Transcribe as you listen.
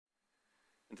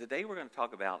And today we're going to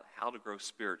talk about how to grow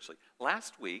spiritually.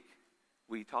 Last week,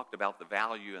 we talked about the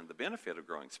value and the benefit of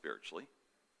growing spiritually.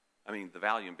 I mean, the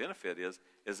value and benefit is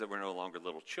that we're no longer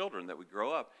little children, that we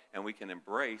grow up and we can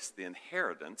embrace the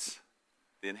inheritance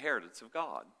of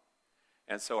God.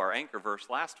 And so our anchor verse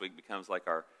last week becomes like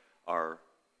our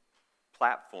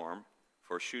platform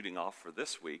for shooting off for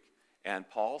this week. And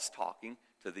Paul's talking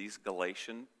to these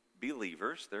Galatian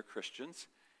believers, they're Christians,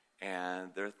 and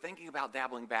they're thinking about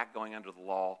dabbling back, going under the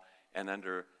law and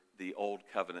under the old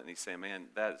covenant. And he's saying, man,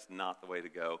 that is not the way to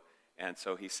go. And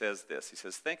so he says this. He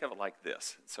says, think of it like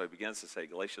this. So he begins to say,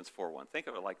 Galatians 4:1, think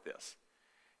of it like this.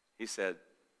 He said,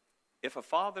 if a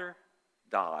father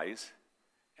dies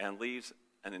and leaves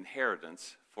an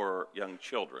inheritance for young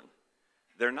children,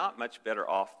 they're not much better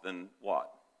off than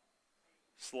what?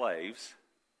 Slaves,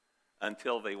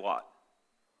 until they what?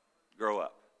 Grow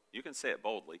up. You can say it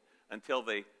boldly. Until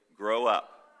they grow up.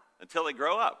 Until they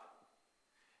grow up.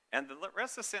 And the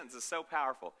rest of the sentence is so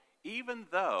powerful. Even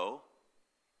though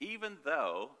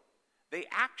they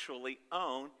actually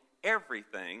own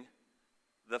everything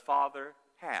the father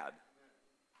had.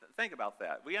 Think about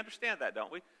that. We understand that,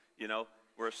 don't we? You know,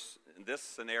 we're in this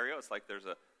scenario, it's like there's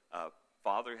a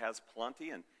father who has plenty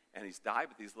and he's died,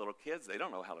 but these little kids, they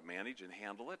don't know how to manage and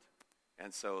handle it.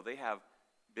 And so they have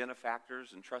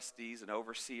benefactors and trustees and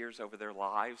overseers over their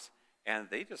lives, and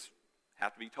they just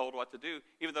have to be told what to do,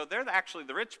 even though they're actually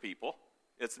the rich people.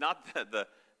 It's not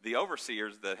the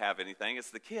overseers that have anything, it's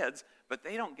the kids, but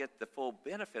they don't get the full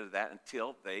benefit of that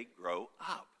until they grow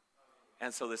up.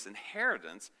 And so this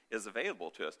inheritance is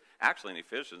available to us. Actually, in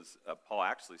Ephesians, Paul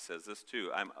actually says this too.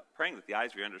 I'm praying that the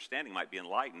eyes of your understanding might be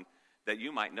enlightened, that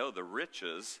you might know the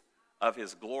riches of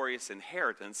his glorious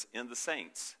inheritance in the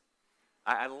saints.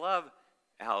 I love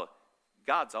how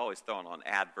God's always throwing on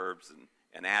adverbs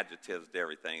and adjectives to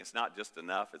everything. It's not just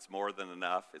enough, it's more than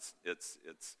enough. It's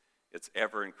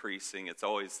ever increasing. It's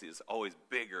always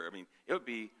bigger. I mean, it would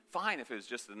be fine if it was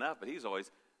just enough, but he's always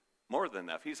more than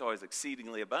enough. He's always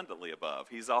exceedingly abundantly above.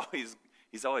 He's always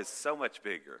so much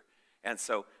bigger. And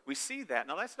so we see that.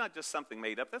 Now, that's not just something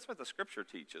made up. That's what the Scripture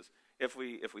teaches. If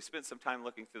we spend some time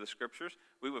looking through the Scriptures,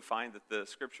 we would find that the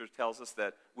Scripture tells us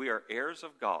that we are heirs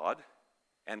of God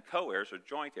and co-heirs or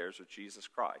joint heirs with Jesus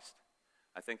Christ.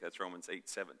 I think that's Romans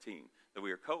 8:17, that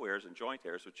we are co-heirs and joint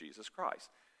heirs with Jesus Christ.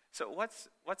 So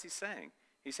what's he saying?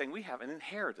 He's saying we have an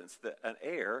inheritance, an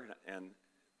heir, and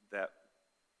that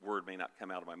word may not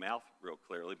come out of my mouth real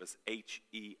clearly, but it's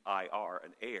H-E-I-R,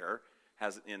 an heir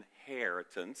has an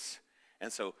inheritance.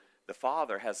 And so the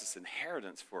Father has this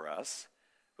inheritance for us,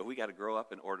 but we got to grow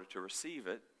up in order to receive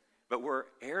it. But we're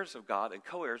heirs of God and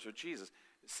co-heirs with Jesus.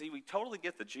 See, we totally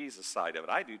get the Jesus side of it.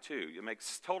 I do too. It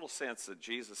makes total sense that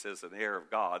Jesus is an heir of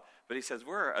God, but he says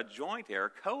we're a joint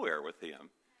heir, co-heir with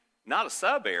him. Not a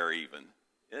sub-heir even.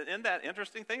 Isn't that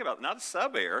interesting? Think about it. Not a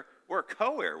sub-heir. We're a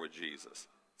co-heir with Jesus.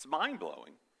 It's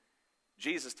mind-blowing.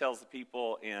 Jesus tells the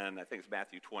people in, I think it's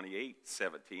Matthew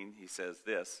 28:17, he says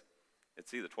this.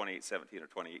 It's either 28:17 or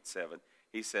 28:7.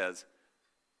 He says,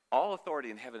 all authority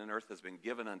in heaven and earth has been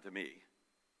given unto me.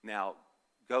 Now,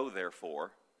 go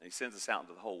therefore. And he sends us out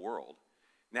into the whole world.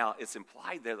 Now, it's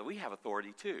implied there that we have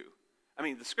authority too. I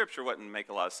mean, the Scripture wouldn't make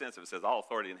a lot of sense if it says all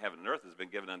authority in heaven and earth has been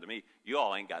given unto me. You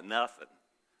all ain't got nothing,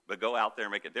 but go out there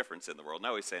and make a difference in the world.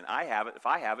 No, he's saying, I have it. If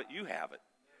I have it, you have it.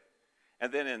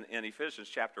 And then in Ephesians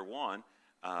chapter 1,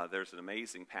 there's an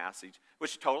amazing passage,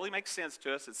 which totally makes sense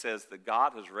to us. It says that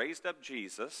God has raised up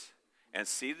Jesus and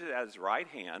seated at his right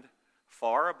hand,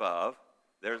 far above,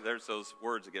 there's those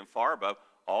words again, far above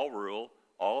all rule,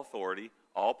 all authority,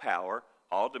 all power,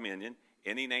 all dominion,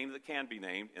 any name that can be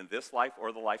named in this life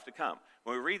or the life to come.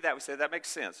 When we read that, we say that makes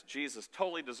sense. Jesus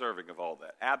totally deserving of all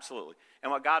that. Absolutely. And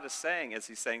what God is saying is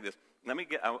he's saying this.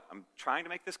 I'm trying to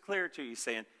make this clear to you. He's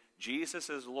saying Jesus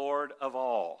is Lord of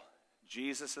all.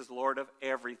 Jesus is Lord of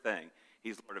everything.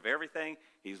 He's Lord of everything.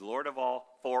 He's Lord of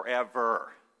all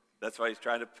forever. That's why he's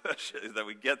trying to push it, that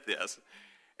we get this.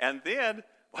 And then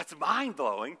what's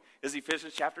mind-blowing is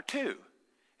Ephesians chapter 2.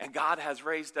 And God has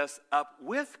raised us up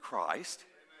with Christ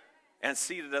and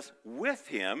seated us with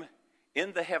him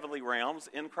in the heavenly realms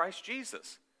in Christ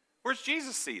Jesus. Where's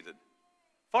Jesus seated?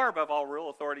 Far above all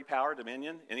rule, authority, power,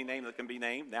 dominion, any name that can be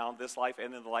named, now in this life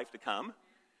and in the life to come.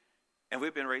 And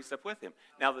we've been raised up with him.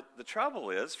 Now, the trouble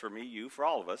is, for me, you, for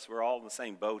all of us, we're all in the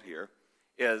same boat here,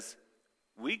 is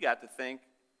we got to think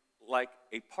like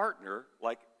a partner,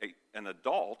 like an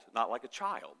adult, not like a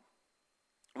child.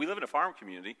 We live in a farm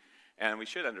community, and we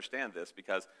should understand this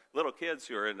because little kids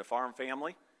who are in the farm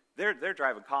family, they're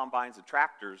driving combines and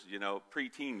tractors,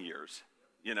 preteen years.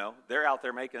 They're out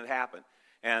there making it happen.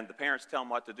 And the parents tell them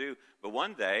what to do. But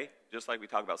one day, just like we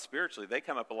talk about spiritually, they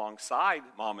come up alongside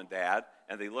mom and dad,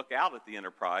 and they look out at the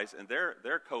enterprise, and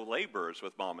they're co-laborers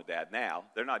with mom and dad now.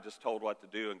 They're not just told what to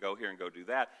do and go here and go do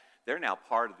that. They're now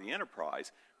part of the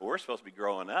enterprise. But we're supposed to be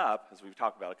growing up, as we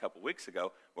talked about a couple weeks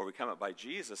ago, where we come up by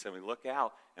Jesus, and we look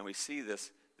out, and we see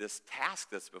this task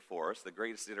that's before us, the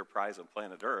greatest enterprise on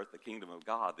planet Earth, the kingdom of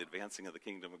God, the advancing of the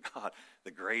kingdom of God,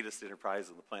 the greatest enterprise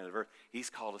on the planet of Earth.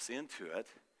 He's called us into it.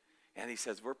 And he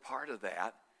says we're part of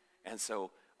that. And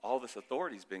so all this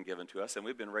authority's been given to us, and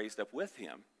we've been raised up with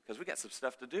him because we got some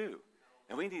stuff to do.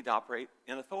 And we need to operate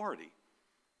in authority.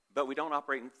 But we don't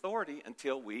operate in authority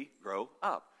until we grow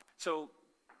up. So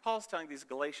Paul's telling these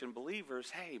Galatian believers,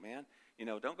 hey, man,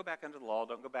 don't go back under the law.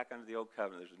 Don't go back under the old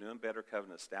covenant. There's a new and better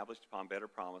covenant established upon better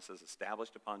promises,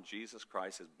 established upon Jesus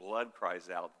Christ. His blood cries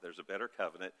out that there's a better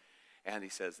covenant. And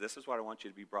he says, this is what I want you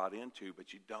to be brought into,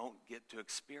 but you don't get to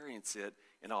experience it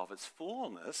in all of its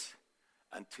fullness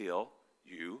until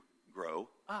you grow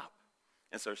up.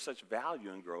 And so there's such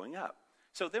value in growing up.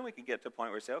 So then we can get to a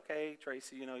point where we say, okay,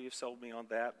 Tracy, you've sold me on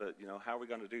that, but, how are we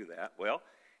going to do that? Well,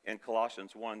 in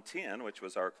Colossians 1:10, which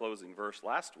was our closing verse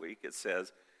last week, it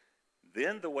says,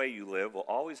 then the way you live will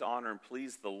always honor and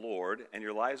please the Lord, and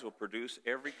your lives will produce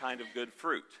every kind of good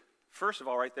fruit. First of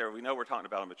all, right there, we know we're talking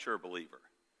about a mature believer.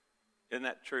 Isn't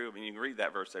that true? I mean, you can read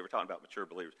that verse, say we're talking about mature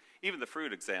believers. Even the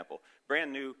fruit example,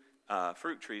 brand new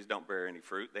fruit trees don't bear any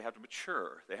fruit. They have to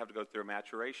mature. They have to go through a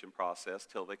maturation process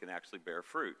till they can actually bear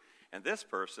fruit. And this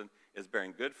person is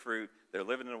bearing good fruit. They're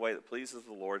living in a way that pleases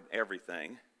the Lord in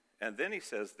everything. And then he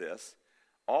says this,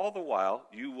 all the while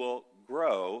you will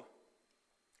grow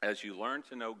as you learn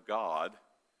to know God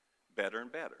better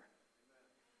and better.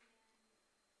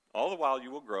 All the while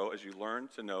you will grow as you learn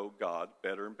to know God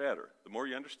better and better. The more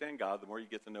you understand God, the more you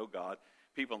get to know God.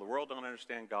 People in the world don't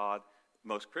understand God.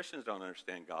 Most Christians don't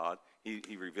understand God. He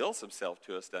reveals himself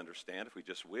to us to understand if we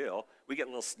just will. We get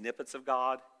little snippets of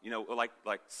God.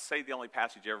 Like say the only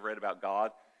passage you ever read about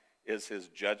God is his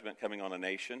judgment coming on a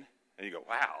nation. And you go,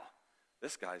 wow,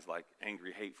 this guy's like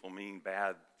angry, hateful, mean,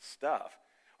 bad stuff.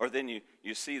 Or then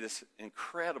you see this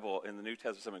incredible, in the New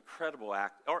Testament, some incredible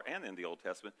act, and in the Old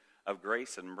Testament, of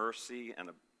grace and mercy and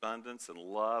abundance and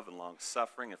love and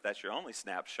long-suffering. If that's your only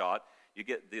snapshot, you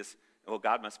get this,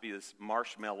 God must be this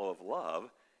marshmallow of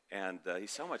love, and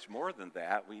he's so much more than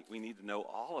that. We need to know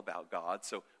all about God,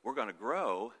 so we're going to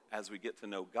grow as we get to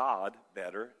know God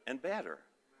better and better.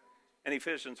 In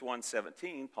Ephesians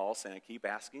 1:17, Paul's saying, keep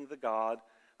asking the God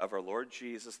of our Lord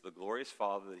Jesus, the glorious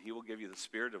Father, that he will give you the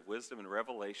spirit of wisdom and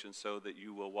revelation so that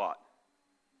you will what?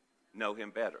 Know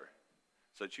him better.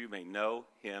 So that you may know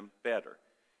him better.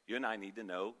 You and I need to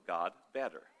know God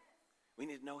better. We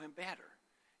need to know him better.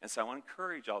 And so I want to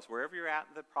encourage us, wherever you're at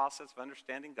in the process of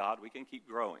understanding God, we can keep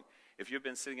growing. If you've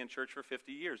been sitting in church for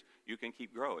 50 years, you can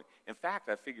keep growing. In fact,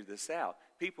 I figured this out.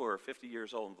 People who are 50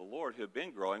 years old in the Lord who have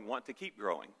been growing want to keep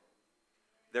growing.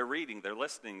 They're reading, they're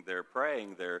listening, they're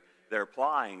praying, they're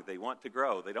applying, they want to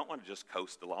grow. They don't want to just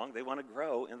coast along. They want to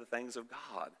grow in the things of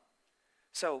God.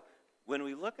 So when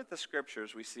we look at the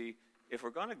scriptures, we see if we're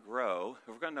going to grow, if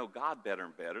we're going to know God better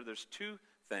and better, there's two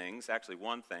things, actually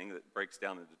one thing that breaks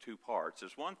down into two parts.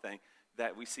 There's one thing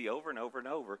that we see over and over and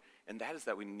over, and that is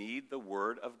that we need the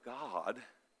Word of God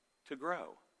to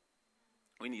grow.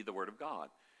 We need the Word of God.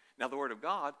 Now, the Word of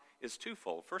God is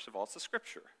twofold. First of all, it's the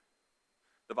Scripture.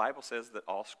 The Bible says that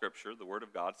all Scripture, the Word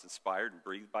of God, is inspired and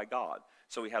breathed by God.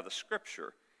 So we have the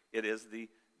Scripture. It is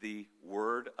the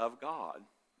Word of God.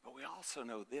 But we also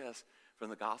know this from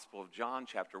the Gospel of John,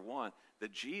 chapter 1,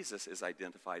 that Jesus is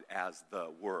identified as the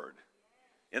Word.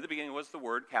 In the beginning was the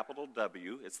Word, capital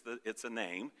W. It's a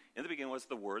name. In the beginning was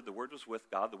the Word. The Word was with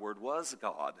God. The Word was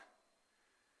God.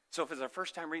 So if it's our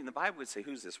first time reading the Bible, we'd say,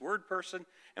 who's this Word person?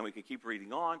 And we could keep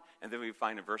reading on. And then we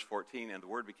find in verse 14, and the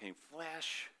Word became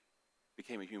flesh,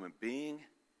 became a human being,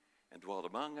 and dwelt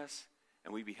among us.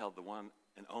 And we beheld the one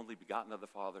and only begotten of the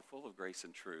Father, full of grace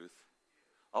and truth.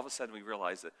 All of a sudden we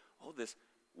realize that, this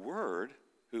Word,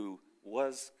 who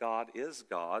was God, is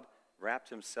God, wrapped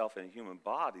himself in a human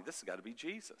body. This has got to be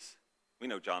Jesus. We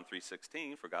know John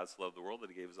 3:16, for God so loved the world that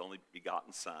he gave his only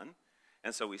begotten Son.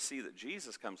 And so we see that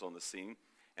Jesus comes on the scene,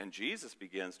 and Jesus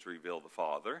begins to reveal the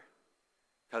Father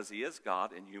because he is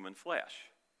God in human flesh.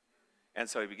 And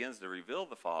so he begins to reveal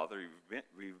the Father.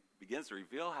 He begins to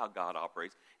reveal how God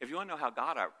operates. If you want to know how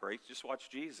God operates, just watch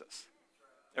Jesus.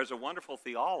 There's a wonderful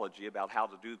theology about how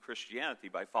to do Christianity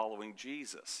by following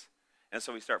Jesus. And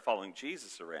so we start following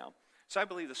Jesus around. So I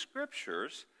believe the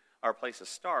Scriptures are a place to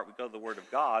start. We go to the Word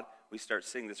of God. We start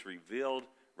seeing this revealed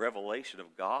revelation of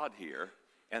God here.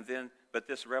 But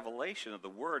this revelation of the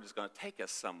Word is going to take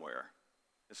us somewhere.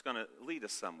 It's going to lead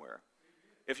us somewhere.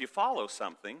 If you follow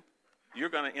something, you're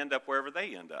going to end up wherever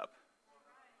they end up.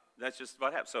 That's just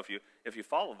what happens. So if you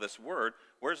follow this word,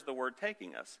 where's the word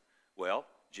taking us? Well,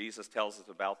 Jesus tells us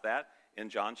about that in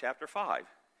John chapter 5.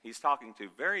 He's talking to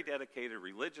very dedicated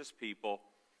religious people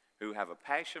who have a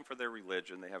passion for their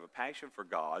religion. They have a passion for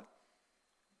God.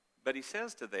 But he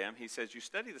says to them, he says, you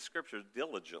study the scriptures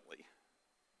diligently.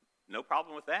 No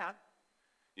problem with that.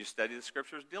 You study the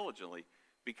scriptures diligently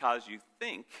because you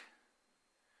think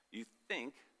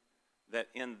that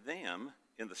in them,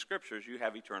 in the scriptures, you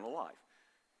have eternal life.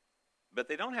 But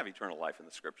they don't have eternal life in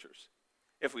the scriptures.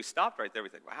 If we stopped right there, we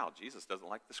think, wow, Jesus doesn't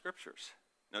like the scriptures.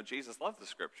 No, Jesus loves the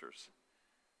scriptures.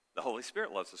 The Holy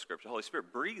Spirit loves the scriptures. The Holy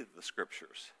Spirit breathed the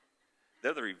scriptures.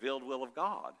 They're the revealed will of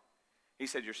God. He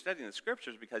said, you're studying the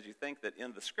scriptures because you think that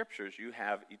in the scriptures you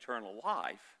have eternal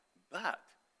life. But,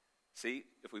 see,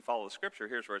 if we follow the scripture,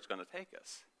 here's where it's going to take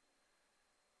us.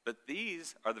 But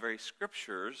these are the very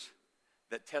scriptures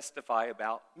that testify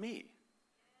about me.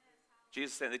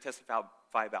 Jesus said they testify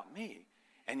about me.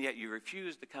 And yet you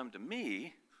refuse to come to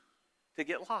me to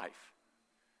get life.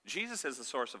 Jesus is the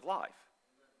source of life.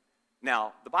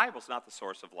 Now, the Bible's not the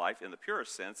source of life in the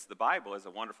purest sense. The Bible is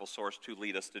a wonderful source to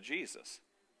lead us to Jesus.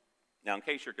 Now, in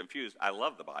case you're confused, I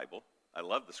love the Bible. I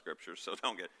love the scriptures, so I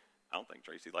don't think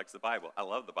Tracy likes the Bible. I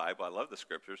love the Bible. I love the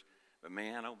scriptures. But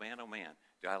man, oh man,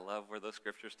 do I love where those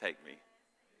scriptures take me.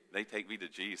 They take me to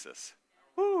Jesus.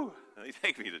 Woo! They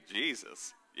take me to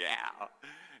Jesus. Yeah.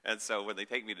 And so when they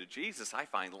take me to Jesus, I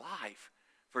find life.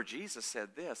 For Jesus said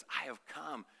this, I have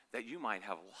come that you might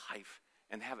have life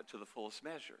and have it to the fullest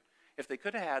measure. If they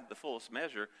could have had the fullest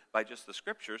measure by just the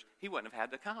scriptures, he wouldn't have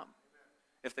had to come.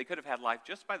 If they could have had life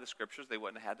just by the scriptures, they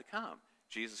wouldn't have had to come.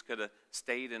 Jesus could have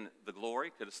stayed in the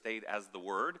glory, could have stayed as the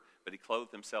Word, but he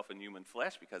clothed himself in human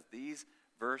flesh because these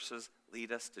verses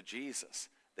lead us to Jesus.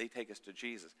 They take us to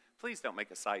Jesus. Please don't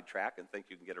make a sidetrack and think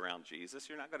you can get around Jesus.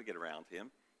 You're not going to get around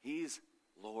him. He's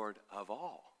Lord of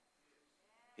all.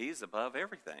 He's above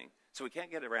everything. So we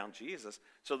can't get around Jesus.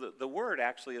 So the Word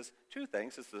actually is two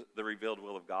things. It's the revealed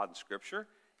will of God in Scripture,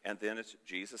 and then it's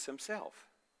Jesus himself.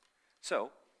 So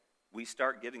we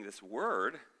start getting this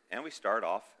Word, and we start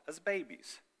off as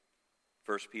babies.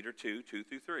 1 Peter 2, 2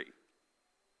 through 3.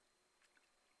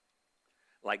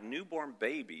 Like newborn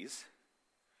babies,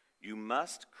 you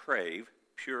must crave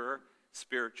pure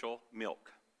spiritual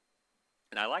milk.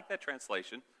 And I like that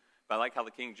translation, but I like how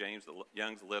the King James, the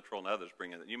Young's Literal, and others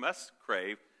bring it. You must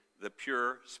crave the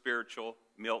pure spiritual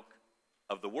milk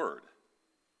of the Word.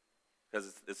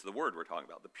 Because it's the Word we're talking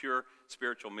about, the pure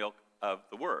spiritual milk of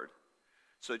the Word.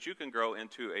 So that you can grow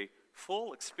into a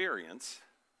full experience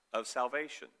of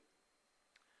salvation.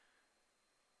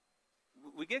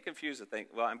 We get confused and think,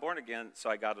 well, I'm born again, so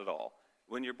I got it all.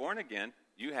 When you're born again,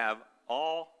 you have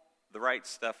all the right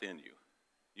stuff in you.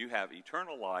 You have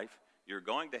eternal life. You're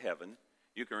going to heaven.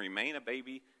 You can remain a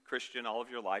baby Christian all of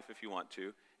your life if you want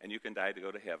to, and you can die to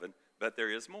go to heaven, but there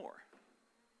is more.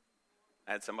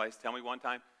 I had somebody tell me one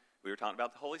time, we were talking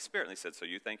about the Holy Spirit, and they said, so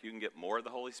you think you can get more of the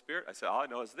Holy Spirit? I said, all I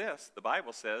know is this. The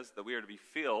Bible says that we are to be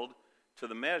filled to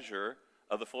the measure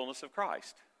of the fullness of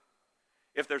Christ.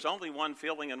 If there's only one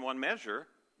filling and one measure,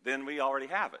 then we already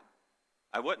have it.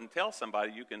 I wouldn't tell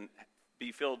somebody you can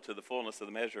be filled to the fullness of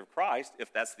the measure of Christ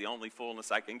if that's the only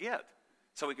fullness I can get.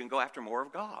 So we can go after more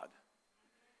of God.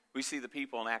 We see the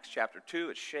people in Acts chapter 2,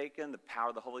 it's shaken, the power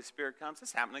of the Holy Spirit comes.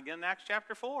 It's happening again in Acts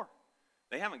chapter 4.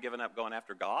 They haven't given up going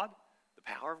after God, the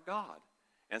power of God.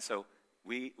 And so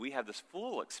we have this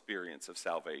full experience of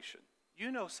salvation.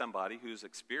 You know somebody who's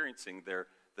experiencing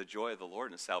the joy of the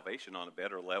Lord and salvation on a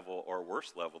better level or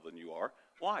worse level than you are.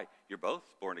 Why? You're both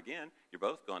born again. You're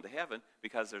both going to heaven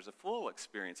because there's a full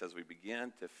experience as we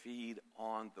begin to feed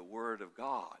on the Word of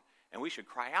God. And we should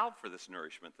cry out for this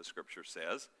nourishment, the Scripture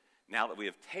says, now that we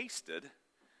have tasted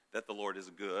that the Lord is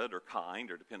good or kind,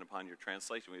 or depend upon your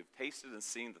translation, we have tasted and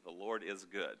seen that the Lord is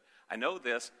good. I know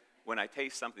this when I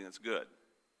taste something that's good.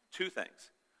 Two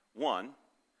things. One,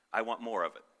 I want more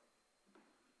of it.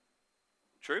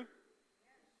 True?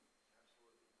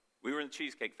 We were in the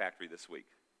Cheesecake Factory this week.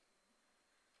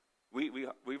 We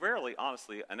rarely,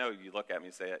 honestly, I know you look at me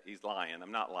and say, he's lying.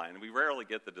 I'm not lying. We rarely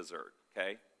get the dessert,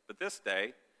 okay? But this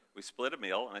day, we split a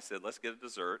meal, and I said, let's get a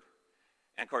dessert.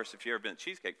 And, of course, if you've ever been to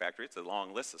Cheesecake Factory, it's a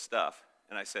long list of stuff.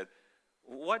 And I said,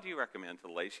 what do you recommend to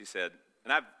the lady? She said,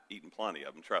 and I've eaten plenty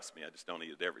of them, trust me, I just don't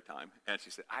eat it every time. And she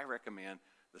said, I recommend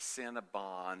the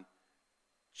Cinnabon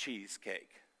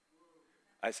cheesecake.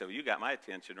 I said, well, you got my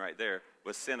attention right there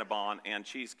with Cinnabon and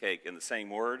cheesecake in the same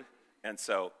word. And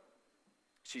so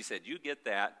she said, you get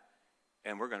that,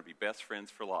 and we're going to be best friends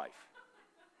for life.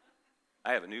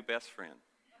 I have a new best friend.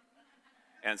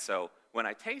 And so when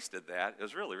I tasted that, it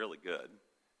was really, really good.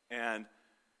 And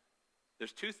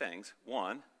there's two things.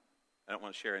 One, I don't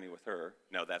want to share any with her.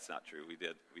 No, that's not true. We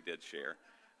did share.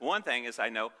 One thing is I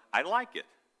know I like it,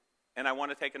 and I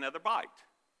want to take another bite.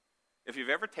 If you've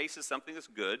ever tasted something that's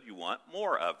good, you want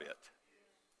more of it.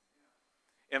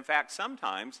 In fact,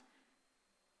 sometimes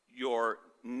your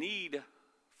need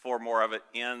for more of it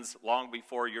ends long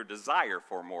before your desire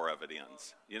for more of it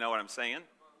ends. You know what I'm saying?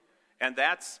 And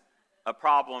that's a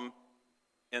problem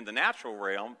in the natural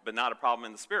realm, but not a problem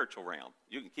in the spiritual realm.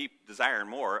 You can keep desiring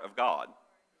more of God.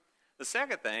 The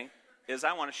second thing is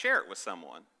I want to share it with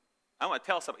someone. I want to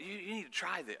tell somebody, you need to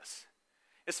try this.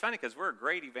 It's funny because we're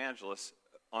great evangelists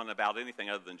on about anything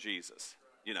other than Jesus.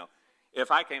 You know, if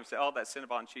I came and said, oh, that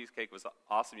Cinnabon cheesecake was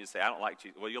awesome, you'd say, I don't like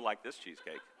cheese. Well, you'll like this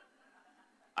cheesecake.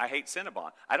 I hate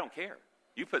Cinnabon. I don't care.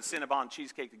 You put Cinnabon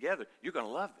cheesecake together, you're going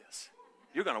to love this.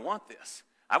 You're going to want this.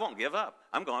 I won't give up.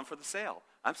 I'm going for the sale.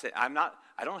 I'm saying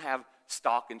I don't have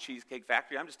stock in Cheesecake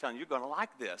Factory. I'm just telling you, you're going to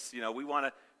like this. You know,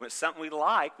 when it's something we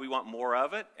like, we want more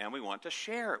of it, and we want to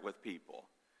share it with people.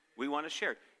 We want to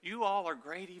share it. You all are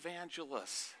great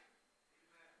evangelists.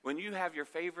 When you have your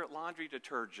favorite laundry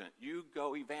detergent, you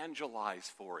go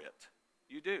evangelize for it.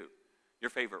 You do. Your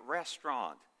favorite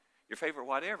restaurant, your favorite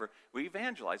whatever. We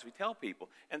evangelize. We tell people.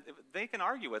 And they can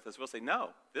argue with us. We'll say, no,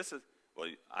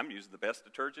 I'm using the best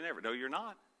detergent ever. No, you're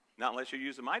not. Not unless you're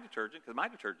using my detergent, because my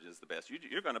detergent is the best.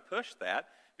 You're going to push that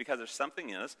because there's something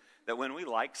in us that when we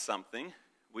like something,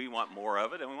 we want more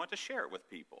of it and we want to share it with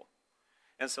people.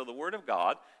 And so the Word of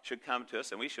God should come to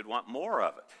us and we should want more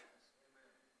of it.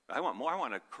 I want more.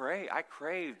 I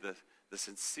crave the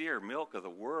sincere milk of the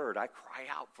Word. I cry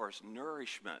out for its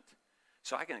nourishment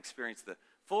so I can experience the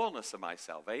fullness of my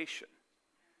salvation.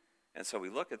 And so we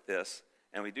look at this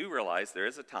and we do realize there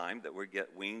is a time that we get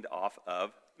weaned off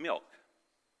of milk.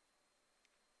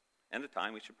 And a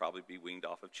time we should probably be weaned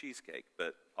off of cheesecake,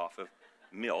 but off of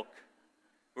milk,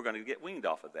 we're going to get weaned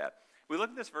off of that. We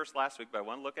looked at this verse last week, but I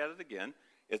want to look at it again.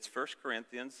 It's 1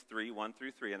 Corinthians 3, 1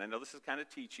 through 3. And I know this is kind of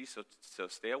teachy, so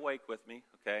stay awake with me,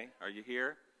 okay? Are you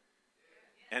here?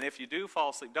 And if you do fall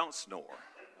asleep, don't snore,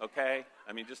 okay?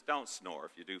 I mean, just don't snore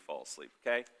if you do fall asleep,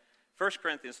 okay? 1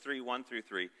 Corinthians 3, 1 through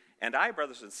 3. And I,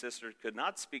 brothers and sisters, could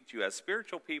not speak to you as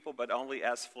spiritual people, but only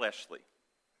as fleshly.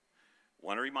 I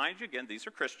want to remind you again, these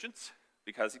are Christians,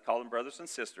 because he called them brothers and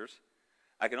sisters.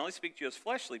 I can only speak to you as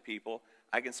fleshly people.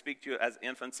 I can speak to you as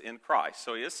infants in Christ.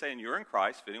 So he is saying you're in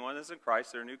Christ. If anyone is in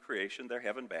Christ, they're a new creation. They're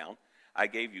heaven bound. I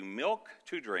gave you milk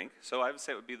to drink. So I would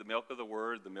say it would be the milk of the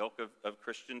Word, the milk of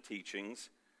Christian teachings.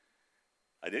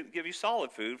 I didn't give you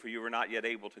solid food, for you were not yet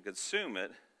able to consume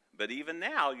it. But even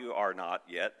now you are not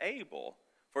yet able,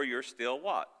 for you're still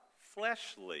what?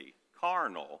 Fleshly,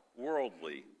 carnal,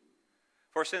 worldly.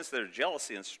 For since there's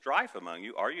jealousy and strife among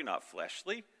you, are you not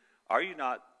fleshly? Are you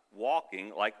not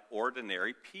walking like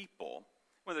ordinary people?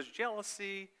 When there's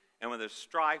jealousy and when there's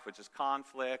strife, which is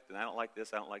conflict, and I don't like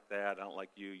this, I don't like that, I don't like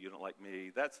you, you don't like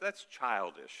me, that's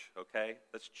childish, okay?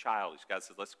 That's childish. God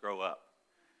says, let's grow up.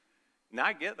 Now,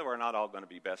 I get that we're not all going to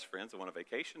be best friends and want a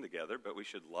vacation together, but we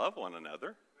should love one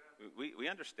another. We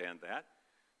understand that.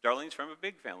 Darlene's from a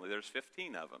big family. There's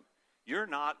 15 of them. You're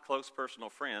not close personal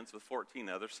friends with 14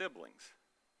 other siblings.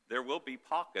 There will be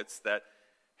pockets that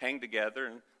hang together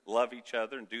and love each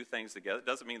other and do things together. It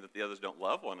doesn't mean that the others don't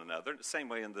love one another. The same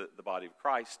way in the body of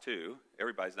Christ, too.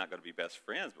 Everybody's not going to be best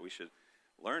friends, but we should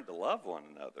learn to love one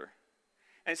another.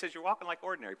 And he says, you're walking like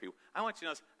ordinary people. I want you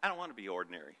to know, I don't want to be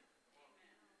ordinary.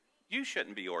 You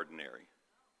shouldn't be ordinary.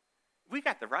 We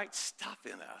got the right stuff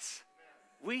in us.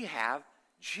 We have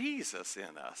Jesus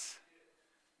in us.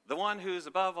 The one who's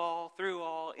above all, through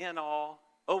all, in all,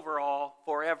 over all,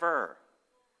 forever.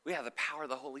 We have the power of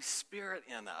the Holy Spirit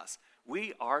in us.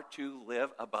 We are to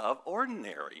live above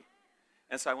ordinary.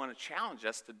 And so I want to challenge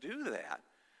us to do that.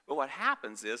 But what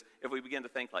happens is, if we begin to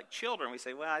think like children, we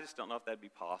say, well, I just don't know if that'd be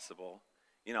possible.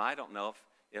 You know, I don't know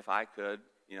if I could.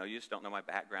 You know, you just don't know my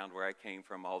background, where I came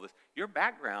from, all this. Your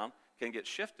background can get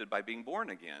shifted by being born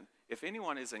again. If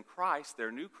anyone is in Christ, they're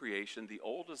a new creation. The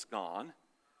old is gone.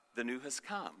 The new has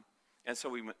come. And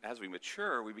so as we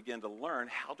mature, we begin to learn,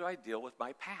 how do I deal with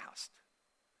my past?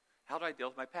 How do I deal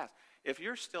with my past? If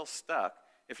you're still stuck,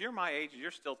 if you're my age and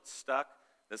you're still stuck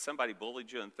that somebody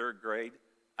bullied you in third grade,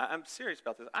 I'm serious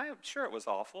about this. I am sure it was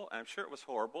awful, and I'm sure it was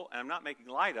horrible, and I'm not making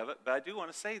light of it, but I do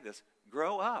want to say this.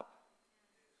 Grow up.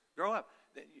 Grow up.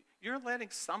 You're letting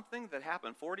something that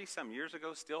happened 40-some years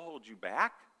ago still hold you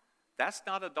back? That's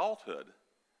not adulthood.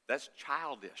 That's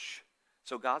childish.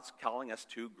 So God's calling us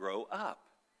to grow up.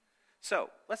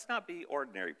 So let's not be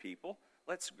ordinary people.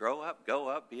 Let's grow up, go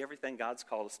up, be everything God's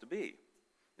called us to be.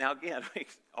 Now, again, we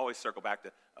always circle back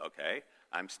to, okay,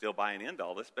 I'm still buying into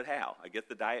all this, but how? I get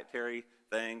the dietary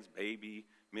things, baby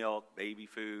milk, baby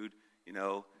food,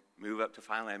 move up to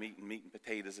finally I'm eating meat and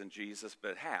potatoes in Jesus,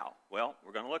 but how? Well,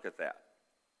 we're going to look at that.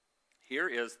 Here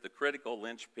is the critical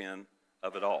linchpin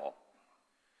of it all.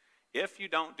 If you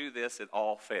don't do this, it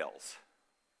all fails.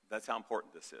 That's how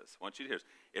important this is. I want you to hear this.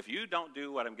 If you don't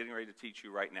do what I'm getting ready to teach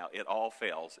you right now, it all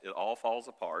fails. It all falls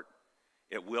apart.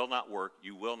 It will not work.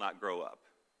 You will not grow up.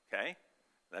 Okay?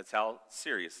 That's how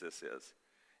serious this is.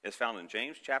 It's found in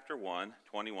James chapter 1,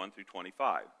 21 through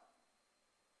 25.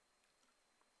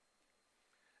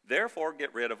 Therefore,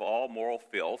 get rid of all moral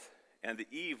filth and the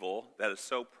evil that is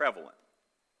so prevalent.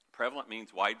 Prevalent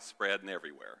means widespread and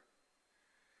everywhere.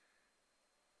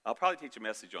 I'll probably teach a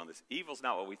message on this. Evil's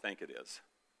not what we think it is.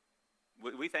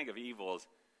 We think of evil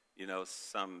as,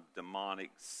 some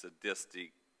demonic,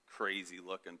 sadistic,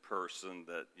 crazy-looking person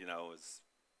that, is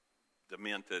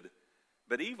demented.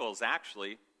 But evil is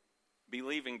actually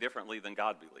believing differently than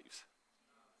God believes.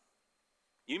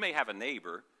 You may have a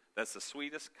neighbor that's the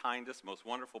sweetest, kindest, most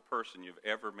wonderful person you've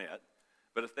ever met,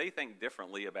 but if they think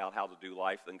differently about how to do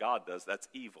life than God does, that's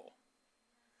evil.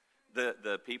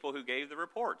 The people who gave the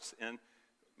reports, and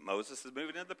Moses is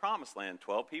moving into the promised land.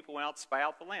 12 people went out to spy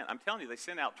out the land. I'm telling you, they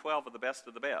sent out 12 of the best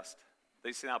of the best.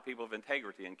 They sent out people of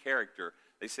integrity and character.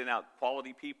 They sent out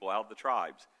quality people out of the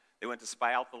tribes. They went to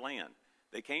spy out the land.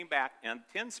 They came back, and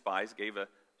 10 spies gave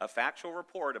a factual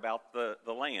report about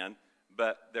the land,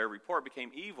 but their report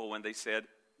became evil when they said,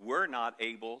 we're not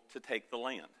able to take the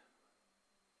land.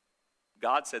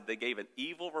 God said they gave an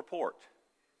evil report.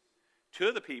 2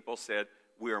 of the people said,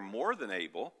 we are more than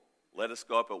able. Let us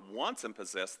go up at once and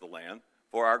possess the land,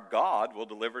 for our God will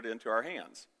deliver it into our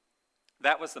hands.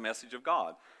 That was the message of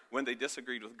God. When they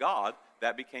disagreed with God,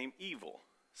 that became evil.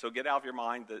 So get out of your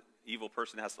mind that evil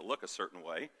person has to look a certain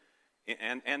way.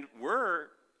 And we're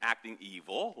acting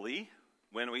evilly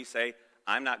when we say,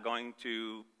 I'm not going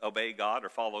to obey God or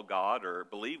follow God or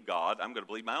believe God. I'm going to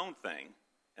believe my own thing.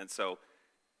 And so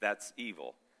that's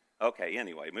evil. Okay,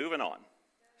 anyway, moving on.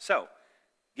 So,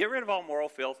 get rid of all moral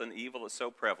filth and evil that's so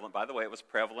prevalent. By the way, it was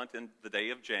prevalent in the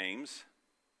day of James.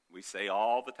 We say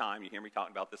all the time, you hear me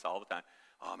talking about this all the time,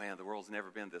 oh man, the world's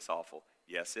never been this awful.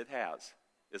 Yes, it has.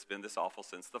 It's been this awful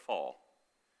since the fall.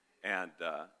 And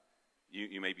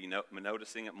you may be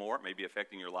noticing it more. It may be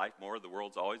affecting your life more. The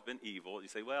world's always been evil. You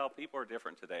say, well, people are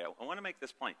different today. I want to make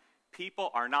this point.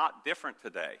 People are not different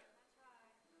today.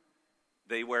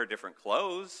 They wear different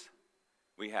clothes.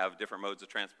 We have different modes of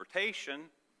transportation.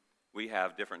 We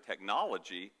have different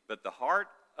technology. But the heart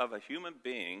of a human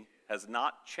being has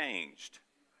not changed.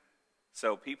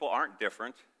 So people aren't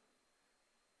different.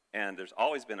 And there's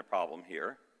always been a problem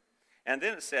here. And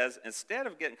then it says, instead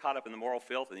of getting caught up in the moral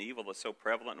filth and evil that's so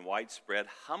prevalent and widespread,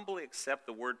 humbly accept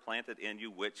the word planted in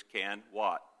you, which can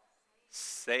what?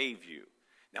 Save you.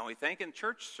 Now, when we think in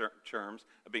church terms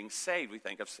of being saved, we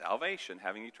think of salvation,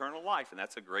 having eternal life, and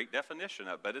that's a great definition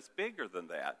of it, but it's bigger than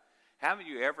that. Haven't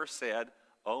you ever said,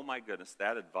 oh my goodness,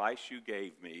 that advice you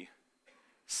gave me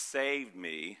saved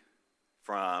me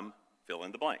from fill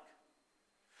in the blank?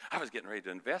 I was getting ready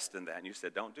to invest in that, and you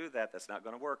said, don't do that, that's not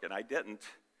going to work, and I didn't.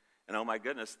 And oh my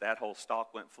goodness, that whole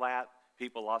stock went flat.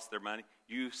 People lost their money.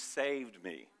 You saved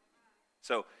me.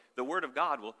 So the Word of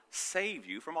God will save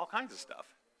you from all kinds of stuff.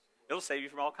 It'll save you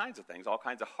from all kinds of things, all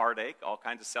kinds of heartache, all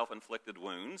kinds of self-inflicted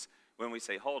wounds. When we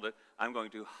say, hold it, I'm going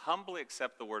to humbly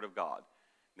accept the Word of God.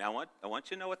 Now, I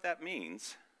want you to know what that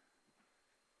means.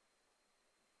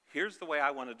 Here's the way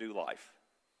I want to do life.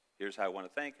 Here's how I want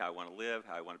to think, how I want to live,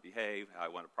 how I want to behave, how I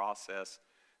want to process,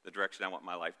 the direction I want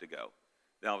my life to go.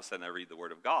 Then all of a sudden I read the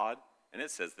Word of God, and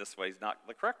it says this way is not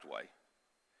the correct way.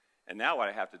 And now what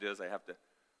I have to do is I have to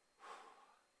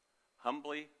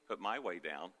humbly put my way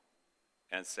down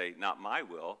and say, not my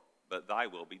will, but thy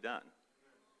will be done.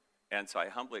 And so I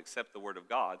humbly accept the Word of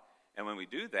God. And when we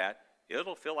do that,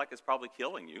 it'll feel like it's probably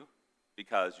killing you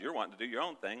because you're wanting to do your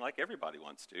own thing like everybody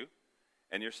wants to.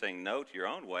 And you're saying no to your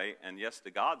own way and yes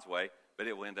to God's way, but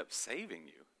it will end up saving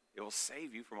you. It will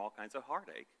save you from all kinds of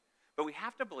heartache. But we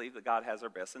have to believe that God has our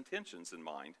best intentions in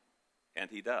mind, and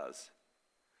He does.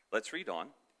 Let's read on.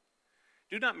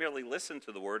 Do not merely listen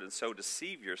to the word and so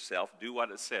deceive yourself. Do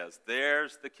what it says.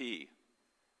 There's the key.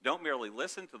 Don't merely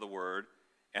listen to the word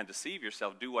and deceive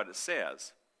yourself. Do what it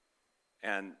says.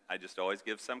 And I just always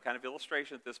give some kind of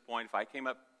illustration at this point. If I came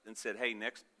up and said, hey,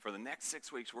 for the next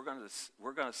 6 weeks, we're going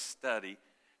to study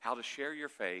how to share your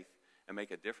faith and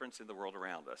make a difference in the world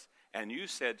around us. And you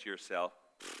said to yourself,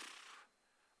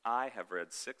 I have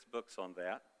read 6 books on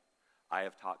that. I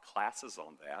have taught classes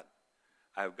on that.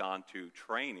 I've gone to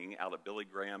training out at Billy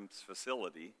Graham's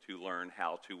facility to learn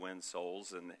how to win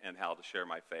souls and how to share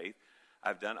my faith.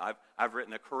 I've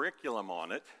written a curriculum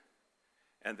on it,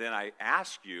 and then I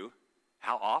ask you,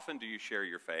 how often do you share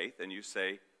your faith? And you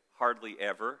say, hardly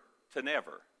ever to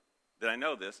never. Did I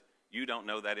know this? You don't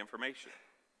know that information.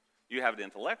 You have it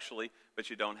intellectually, but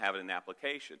you don't have it in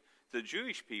application. The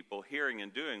Jewish people, hearing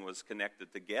and doing was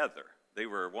connected together. They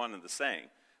were one and the same.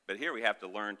 But here we have to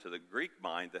learn to the Greek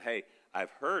mind that, hey,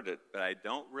 I've heard it, but I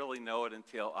don't really know it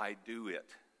until I do it.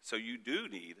 So you do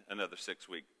need another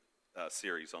 6-week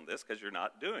series on this because you're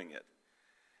not doing it.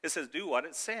 It says, do what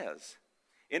it says.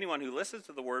 Anyone who listens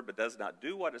to the word but does not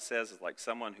do what it says is like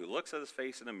someone who looks at his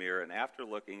face in a mirror and after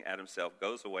looking at himself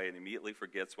goes away and immediately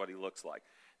forgets what he looks like.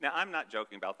 Now, I'm not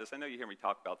joking about this. I know you hear me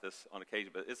talk about this on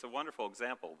occasion, but it's a wonderful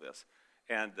example of this.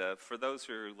 And for those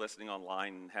who are listening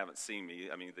online and haven't seen me,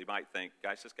 I mean, they might think,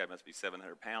 gosh, this guy must be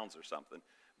 700 pounds or something.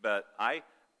 But I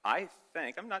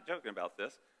think, I'm not joking about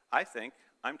this, I think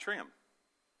I'm trim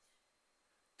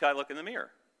till I look in the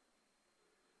mirror.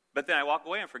 But then I walk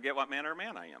away and forget what manner of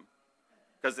man I am.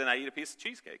 Because then I eat a piece of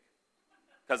cheesecake.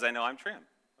 Because I know I'm trim,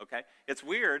 okay? It's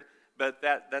weird, but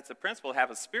that's a principle that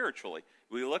happens spiritually.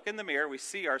 We look in the mirror, we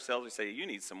see ourselves, we say, you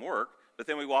need some work, but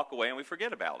then we walk away and we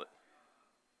forget about it.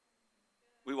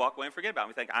 We walk away and forget about it.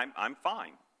 We think, I'm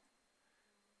fine.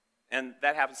 And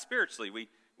that happens spiritually.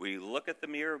 We look at the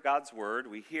mirror of God's word,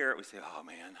 we hear it, we say, oh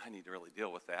man, I need to really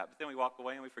deal with that. But then we walk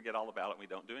away and we forget all about it and we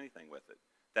don't do anything with it.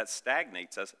 That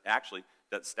stagnates us. Actually,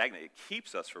 that stagnates. It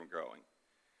keeps us from growing.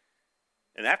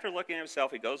 And after looking at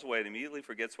himself, he goes away and immediately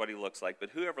forgets what he looks like.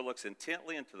 But whoever looks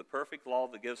intently into the perfect law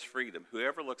that gives freedom,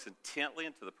 whoever looks intently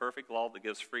into the perfect law that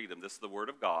gives freedom, this is the word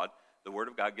of God. The word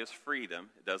of God gives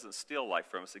freedom. It doesn't steal life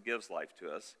from us. It gives life to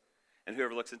us. And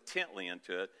whoever looks intently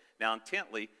into it. Now,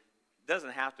 intently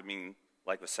doesn't have to mean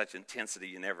like with such intensity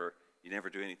you never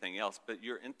do anything else, but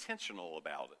you're intentional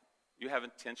about it. You have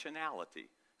intentionality.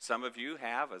 Some of you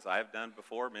have, as I've done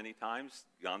before many times,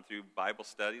 gone through Bible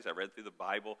studies. I read through the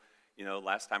Bible. You know,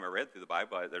 last time I read through the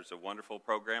Bible, there's a wonderful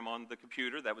program on the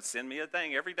computer that would send me a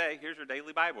thing every day. Here's your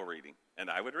daily Bible reading. And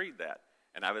I would read that.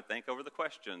 And I would think over the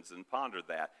questions and ponder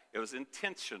that. It was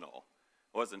intentional.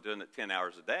 I wasn't doing it 10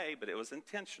 hours a day, but it was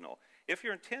intentional. If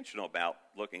you're intentional about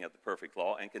looking at the perfect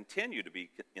law and continue to be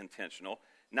intentional,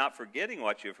 not forgetting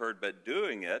what you've heard, but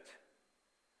doing it,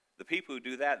 the people who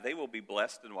do that, they will be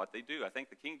blessed in what they do. I think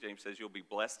the King James says you'll be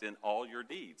blessed in all your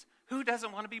deeds. Who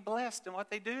doesn't want to be blessed in what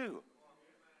they do?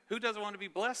 Who doesn't want to be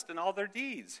blessed in all their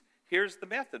deeds? Here's the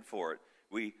method for it.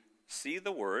 We see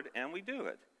the word and we do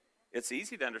it. It's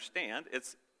easy to understand.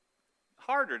 It's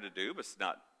harder to do, but it's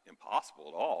not impossible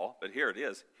at all. But here it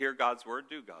is. Hear God's word,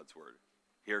 do God's word.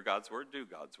 Hear God's word, do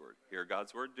God's word. Hear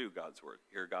God's word, do God's word.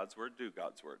 Hear God's word, do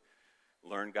God's word.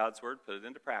 Learn God's word, put it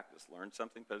into practice. Learn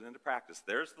something, put it into practice.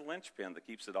 There's the linchpin that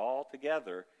keeps it all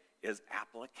together is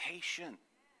application.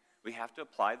 We have to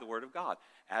apply the word of God.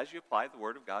 As you apply the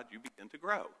word of God, you begin to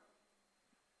grow.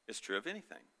 It's true of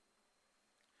anything.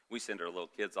 We send our little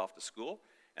kids off to school,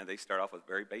 and they start off with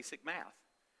very basic math.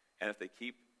 And if they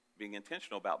keep being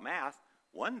intentional about math,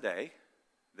 one day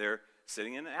they're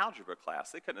sitting in an algebra class.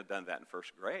 They couldn't have done that in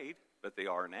first grade, but they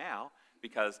are now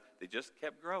because they just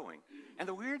kept growing. And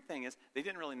the weird thing is they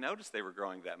didn't really notice they were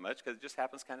growing that much because it just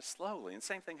happens kind of slowly. And the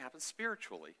same thing happens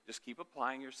spiritually. Just keep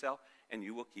applying yourself, and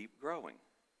you will keep growing.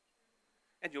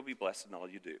 And you'll be blessed in all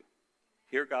you do.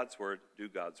 Hear God's word, do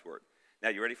God's word. Now,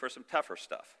 you ready for some tougher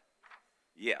stuff?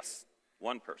 Yes,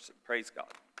 one person. Praise God.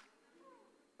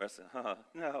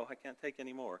 No, I can't take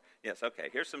any more. Yes, okay,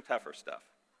 here's some tougher stuff.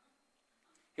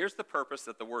 Here's the purpose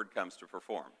that the word comes to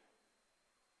perform.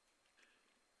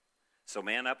 So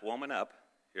man up, woman up.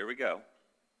 Here we go.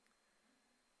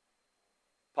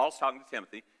 Paul's talking to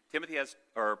Timothy.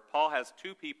 Paul has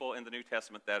two people in the New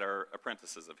Testament that are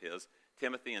apprentices of his,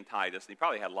 Timothy and Titus. And he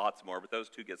probably had lots more, but those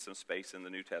two get some space in the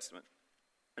New Testament.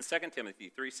 In 2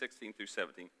 Timothy 3:16 through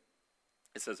 17,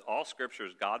 it says, all Scripture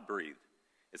is God-breathed.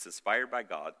 It's inspired by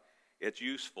God. It's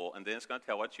useful, and then it's going to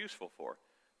tell what it's useful for.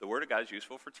 The Word of God is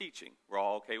useful for teaching. We're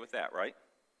all okay with that, right?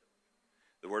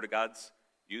 The Word of God's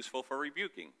useful for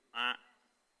rebuking.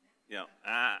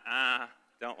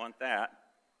 Don't want that.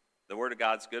 The Word of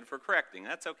God's good for correcting.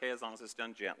 That's okay as long as it's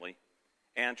done gently.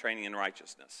 And training in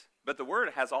righteousness. But the Word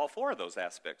has all four of those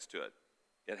aspects to it.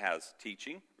 It has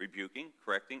teaching, rebuking,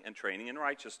 correcting, and training in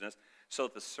righteousness, so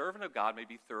that the servant of God may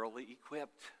be thoroughly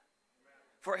equipped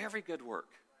for every good work.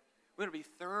 We're going to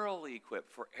be thoroughly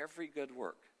equipped for every good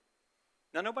work.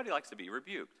 Now, nobody likes to be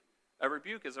rebuked. A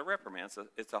rebuke is a reprimand.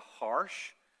 It's a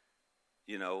harsh,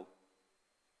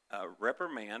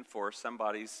 reprimand for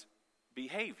somebody's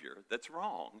behavior that's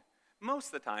wrong. Most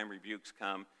of the time, rebukes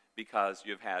come because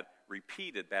you've had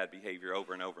repeated bad behavior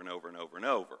over and over and over and over and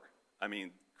over. I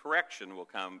mean, correction will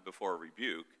come before a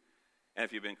rebuke. And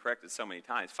if you've been corrected so many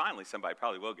times, finally somebody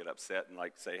probably will get upset and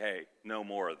say, hey, no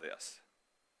more of this.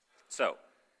 So,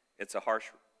 it's a harsh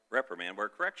reprimand, where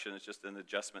correction is just an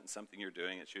adjustment in something you're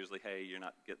doing. It's usually, hey, you're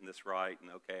not getting this right, and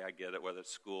okay, I get it, whether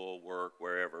it's school, work,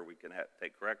 wherever, we can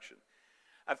take correction.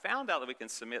 I've found out that we can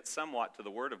submit somewhat to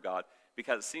the Word of God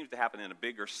because it seems to happen in a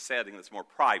bigger setting that's more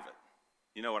private.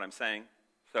 You know what I'm saying?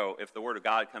 So if the Word of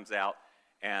God comes out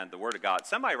and the Word of God,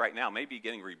 somebody right now may be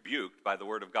getting rebuked by the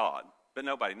Word of God, but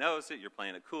nobody knows it. You're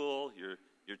playing it cool. You're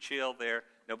chill there.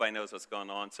 Nobody knows what's going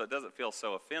on. So it doesn't feel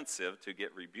so offensive to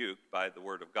get rebuked by the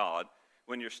Word of God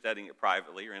when you're studying it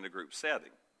privately or in a group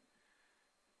setting.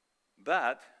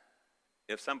 But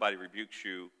if somebody rebukes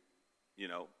you,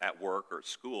 at work or at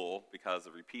school because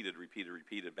of repeated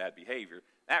bad behavior,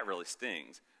 that really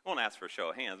stings. I won't ask for a show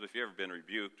of hands, but if you've ever been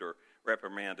rebuked or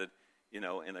reprimanded, in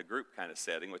a group kind of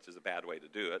setting, which is a bad way to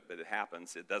do it, but it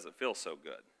happens, it doesn't feel so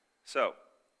good. So,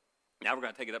 now we're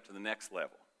going to take it up to the next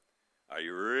level. Are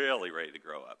you really ready to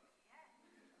grow up?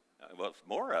 Well, it's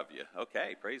more of you.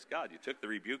 Okay, praise God. You took the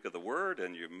rebuke of the Word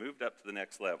and you moved up to the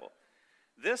next level.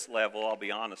 This level, I'll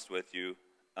be honest with you,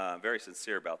 very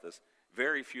sincere about this,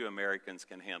 very few Americans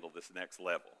can handle this next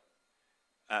level.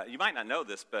 You might not know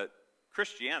this, but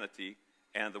Christianity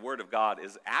and the Word of God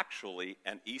is actually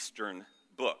an Eastern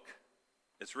book.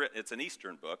 It's an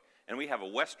Eastern book, and we have a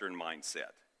Western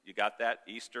mindset. You got that?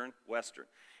 Eastern, Western.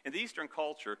 In the Eastern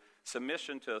culture,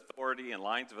 submission to authority and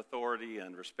lines of authority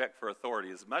and respect for authority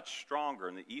is much stronger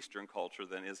in the Eastern culture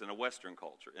than is in a Western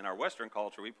culture. In our Western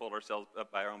culture, we pulled ourselves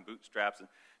up by our own bootstraps and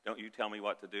don't you tell me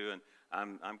what to do, and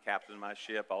I'm captain of my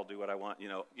ship, I'll do what I want.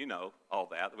 You know all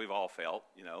that. We've all felt,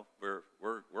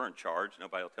 we're in charge.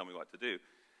 Nobody will tell me what to do.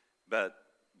 But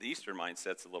the Eastern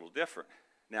mindset's a little different.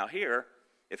 Now here,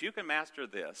 if you can master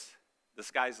this, the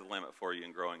sky's the limit for you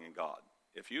in growing in God.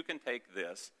 If you can take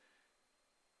this,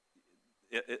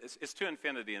 it's to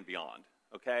infinity and beyond,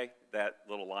 okay? That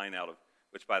little line out of,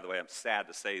 which, by the way, I'm sad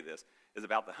to say this, is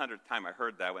about the 100th time I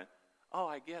heard that, I went, oh,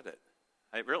 I get it.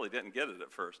 I really didn't get it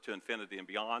at first, to infinity and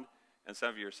beyond. And some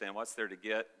of you are saying, what's there to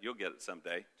get? You'll get it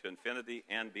someday, to infinity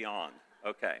and beyond.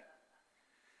 Okay.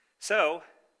 So,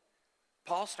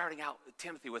 Paul's starting out with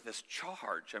Timothy with this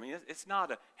charge. I mean, it's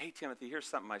not a, hey, Timothy, here's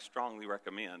something I strongly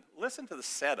recommend. Listen to the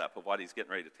setup of what he's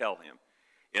getting ready to tell him.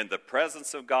 In the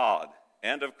presence of God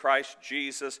and of Christ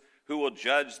Jesus, who will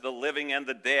judge the living and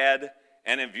the dead,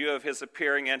 and in view of his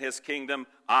appearing and his kingdom,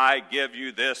 I give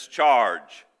you this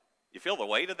charge. You feel the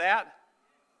weight of that?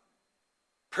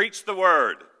 Preach the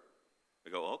word.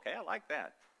 We go, okay, I like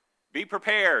that. Be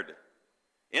prepared.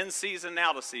 In season and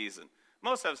out of season.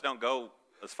 Most of us don't go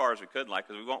as far as we could like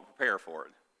because we won't prepare for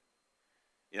it.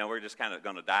 We're just kind of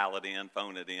going to dial it in,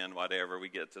 phone it in, whatever. We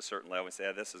get to a certain level and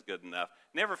say, this is good enough.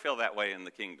 Never feel that way in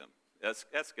the kingdom. That's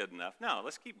good enough. No,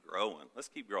 let's keep growing. Let's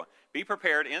keep growing. Be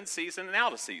prepared in season and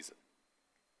out of season.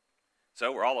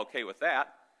 So we're all okay with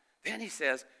that. Then he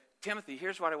says, Timothy,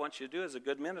 here's what I want you to do as a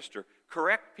good minister.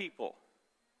 Correct people.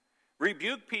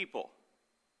 Rebuke people.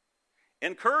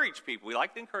 Encourage people. We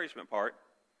like the encouragement part.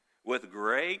 With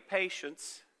great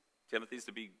patience. Timothy's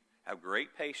to have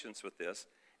great patience with this.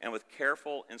 And with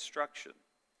careful instruction.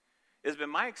 It's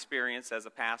been my experience as a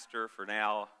pastor for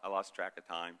now, I lost track of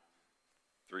time,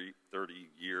 30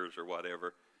 years or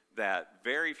whatever, that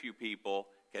very few people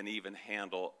can even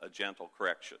handle a gentle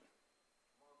correction.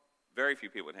 Very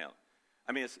few people can handle it.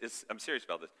 I mean, I'm serious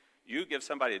about this. You give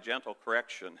somebody a gentle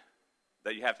correction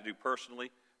that you have to do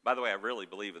personally. By the way, I really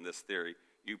believe in this theory.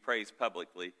 You praise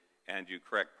publicly and you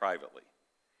correct privately.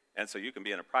 And so you can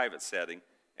be in a private setting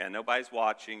and nobody's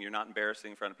watching, you're not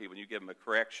embarrassing in front of people, and you give them a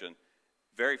correction.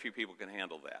 Very few people can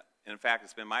handle that. And in fact,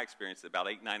 it's been my experience that about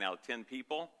 8, 9 out of 10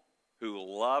 people who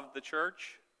loved the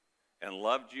church and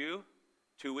loved you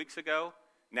 2 weeks ago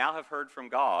now have heard from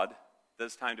God that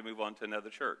it's time to move on to another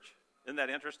church. Isn't that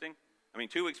interesting? I mean,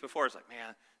 2 weeks before, it's like,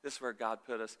 man, this is where God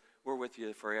put us. We're with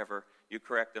you forever. You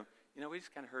correct them. We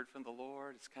just kind of heard from the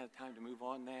Lord. It's kind of time to move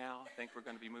on now. I think we're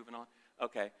going to be moving on.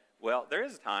 Okay. Well, there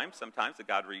is a time, sometimes, that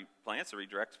God replants or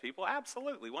redirects people.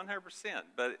 Absolutely, 100%.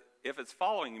 But if it's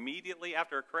following immediately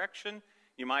after a correction,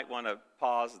 you might want to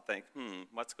pause and think,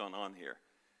 what's going on here?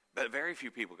 But very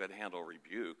few people could handle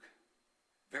rebuke.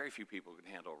 Very few people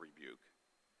could handle rebuke.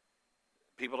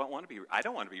 People don't want to be, I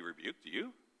don't want to be rebuked. Do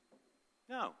you?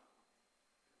 No.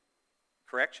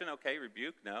 Correction, okay.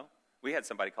 Rebuke, no. We had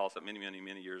somebody call us up many, many,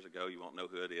 many years ago. You won't know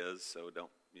who it is, so don't,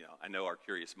 I know our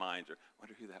curious minds are,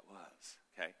 wonder who that was,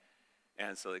 okay?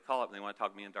 And so they call up and they want to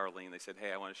talk to me and Darlene. They said,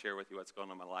 hey, I want to share with you what's going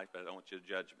on in my life, but I don't want you to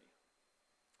judge me.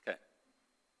 Okay.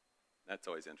 That's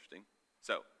always interesting.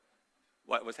 So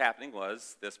what was happening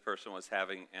was this person was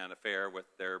having an affair with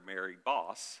their married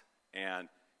boss and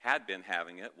had been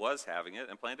having it, was having it,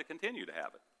 and planned to continue to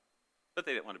have it. But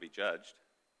they didn't want to be judged.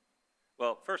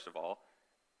 Well, first of all,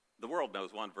 the world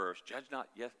knows one verse, judge not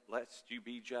yet lest you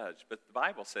be judged. But the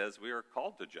Bible says we are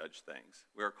called to judge things.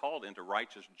 We are called into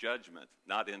righteous judgment,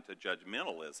 not into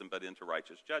judgmentalism, but into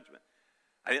righteous judgment.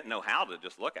 I didn't know how to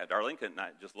just look at her. Darlene couldn't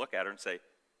just look at her and say,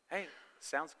 hey,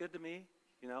 sounds good to me.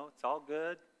 It's all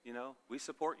good. We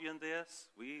support you in this.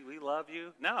 We love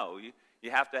you. No, you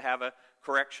have to have a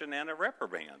correction and a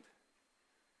reprimand.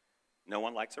 No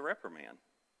one likes a reprimand.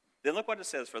 Then look what it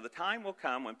says. For the time will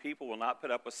come when people will not put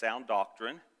up with sound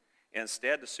doctrine.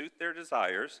 Instead, to suit their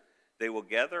desires, they will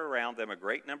gather around them a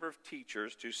great number of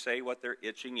teachers to say what their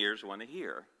itching ears want to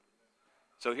hear.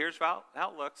 So here's how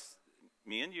it looks.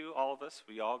 Me and you, all of us,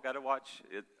 we all got to watch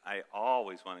it. I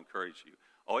always want to encourage you.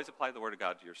 Always apply the Word of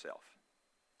God to yourself.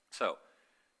 So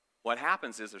what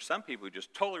happens is there's some people who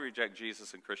just totally reject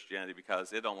Jesus and Christianity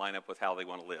because it don't line up with how they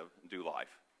want to live and do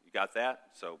life. You got that?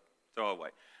 So throw it away.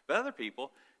 But other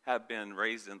people have been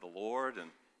raised in the Lord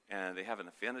and they have an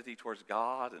affinity towards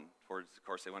God and towards, of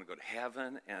course, they want to go to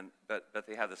heaven. But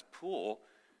they have this pull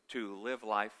to live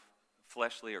life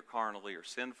fleshly or carnally or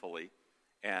sinfully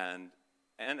and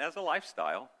as a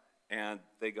lifestyle. And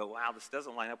they go, wow, this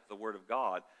doesn't line up with the Word of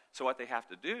God. So what they have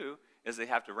to do is they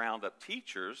have to round up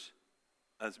teachers,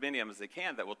 as many of them as they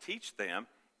can, that will teach them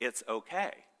it's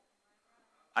okay.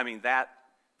 I mean, that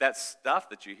stuff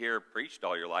that you hear preached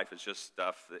all your life is just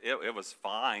stuff, it was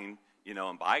fine, in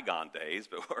bygone days,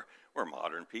 but we're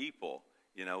modern people.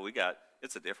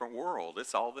 It's a different world.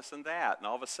 It's all this and that. And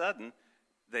all of a sudden,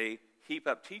 they heap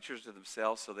up teachers to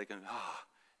themselves so they can,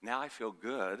 now I feel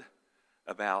good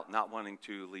about not wanting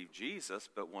to leave Jesus,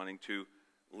 but wanting to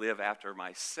live after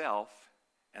myself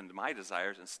and my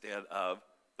desires instead of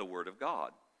the Word of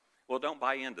God. Well, don't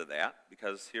buy into that,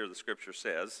 because here the Scripture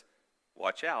says,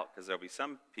 watch out, because there'll be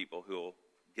some people who will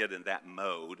get in that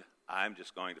mode. I'm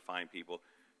just going to find people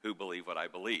who believe what I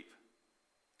believe.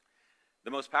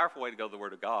 The most powerful way to go to the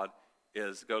Word of God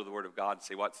is go to the Word of God and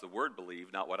say, what's the Word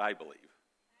believe, not what I believe.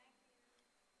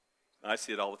 I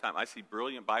see it all the time. I see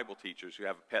brilliant Bible teachers who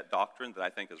have a pet doctrine that I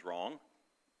think is wrong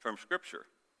from Scripture.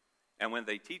 And when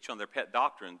they teach on their pet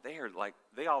doctrine, they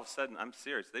all of a sudden, I'm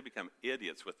serious, they become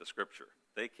idiots with the Scripture.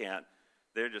 And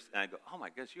I go, oh my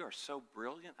goodness, you are so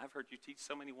brilliant. I've heard you teach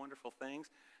so many wonderful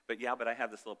things. But I have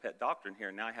this little pet doctrine here,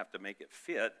 and now I have to make it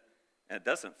fit. And it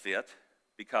doesn't fit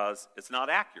because it's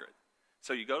not accurate.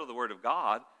 So you go to the Word of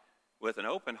God with an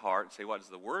open heart and say, what does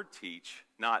the Word teach?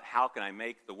 Not how can I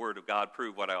make the Word of God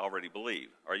prove what I already believe.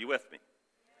 Are you with me?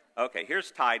 Okay, here's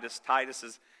Titus. Titus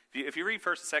is, if you read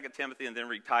 1st and 2nd Timothy and then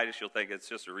read Titus, you'll think it's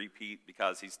just a repeat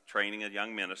because he's training a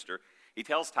young minister. He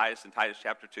tells Titus in Titus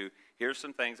chapter 2, here's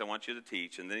some things I want you to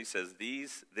teach. And then he says,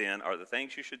 these then are the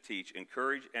things you should teach,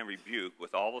 encourage and rebuke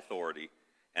with all authority,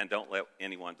 and don't let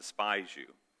anyone despise you.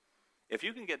 If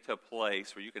you can get to a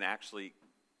place where you can actually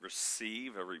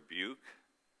receive a rebuke,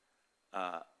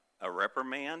 a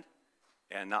reprimand,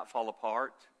 and not fall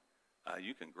apart,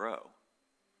 you can grow.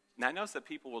 Now, I notice that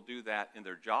people will do that in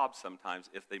their jobs sometimes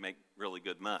if they make really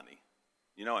good money.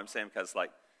 You know what I'm saying? Because, I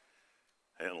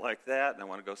didn't like that, and I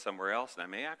want to go somewhere else, and I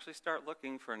may actually start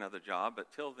looking for another job,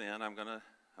 but till then, I'm gonna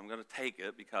take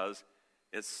it because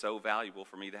it's so valuable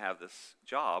for me to have this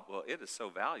job. Well, it is so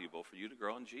valuable for you to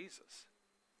grow in Jesus.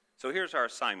 So here's our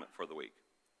assignment for the week.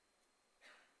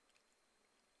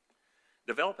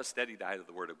 Develop a steady diet of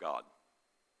the Word of God.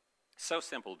 So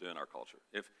simple to do in our culture.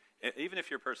 Even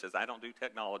if your person says, I don't do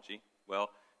technology,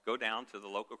 well, go down to the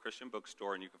local Christian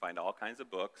bookstore and you can find all kinds of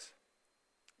books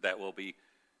that will be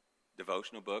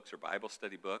devotional books or Bible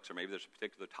study books, or maybe there's a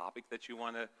particular topic that you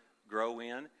want to grow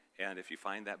in. And if you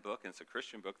find that book and it's a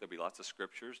Christian book, there'll be lots of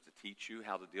scriptures to teach you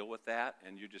how to deal with that.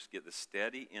 And you just get the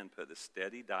steady input, the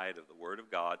steady diet of the Word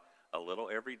of God, a little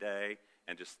every day,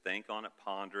 and just think on it,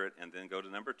 ponder it, and then go to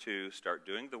number 2, start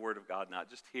doing the Word of God, not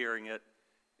just hearing it.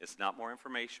 It's not more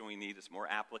information we need, it's more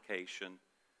application.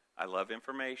 I love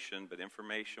information, but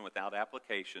information without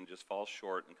application just falls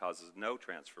short and causes no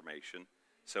transformation.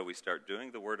 So we start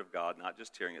doing the Word of God, not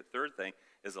just hearing it. Third thing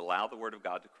is allow the Word of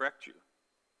God to correct you.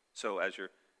 So as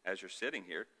you're sitting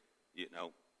here,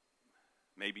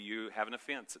 maybe you have an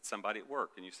offense at somebody at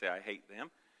work, and you say, I hate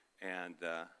them, and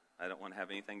I don't want to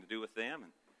have anything to do with them.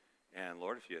 And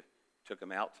Lord, if you took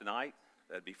them out tonight,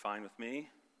 that'd be fine with me.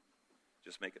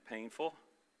 Just make it painful.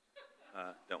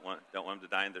 Don't want them to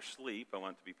die in their sleep. I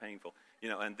want it to be painful.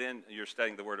 And then you're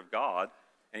studying the Word of God,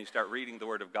 and you start reading the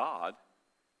Word of God,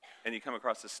 And you come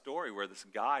across this story where this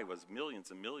guy was millions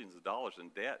and millions of dollars in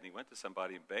debt, and he went to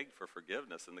somebody and begged for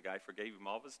forgiveness, and the guy forgave him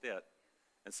all of his debt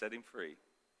and set him free.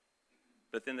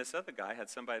 But then this other guy had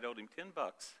somebody that owed him $10,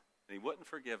 and he wouldn't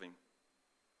forgive him.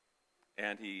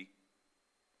 And he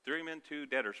threw him into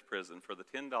debtor's prison for the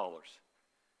 $10.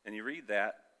 And you read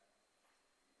that,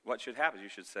 what should happen? You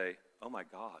should say, oh my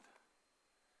God,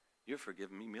 you've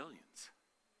forgiven me millions.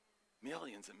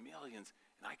 Millions and millions.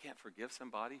 And I can't forgive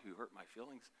somebody who hurt my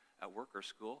feelings at work or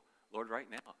school. Lord, right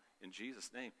now, in Jesus'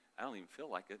 name, I don't even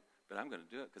feel like it, but I'm going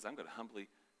to do it because I'm going to humbly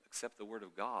accept the word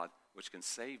of God, which can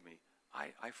save me.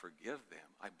 I forgive them.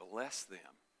 I bless them.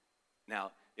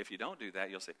 Now, if you don't do that,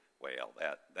 you'll say, well,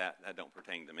 that don't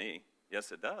pertain to me.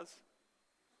 Yes, it does.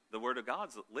 The word of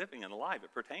God's living and alive.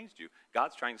 It pertains to you.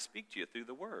 God's trying to speak to you through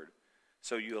the word.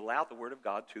 So you allow the word of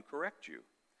God to correct you.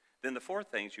 Then the fourth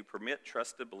thing is you permit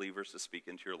trusted believers to speak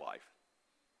into your life.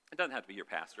 It doesn't have to be your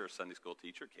pastor or Sunday school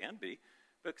teacher. It can be.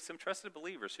 But some trusted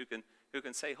believers who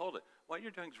can say, hold it, what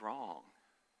you're doing is wrong.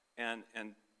 And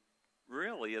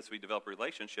really, as we develop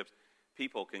relationships,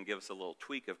 people can give us a little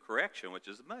tweak of correction, which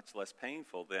is much less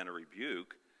painful than a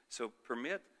rebuke. So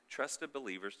permit trusted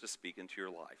believers to speak into your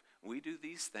life. When we do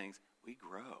these things, we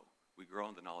grow. We grow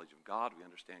in the knowledge of God. We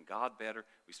understand God better.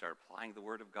 We start applying the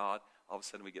word of God. All of a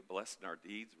sudden, we get blessed in our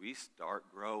deeds. We start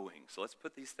growing. So let's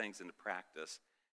put these things into practice.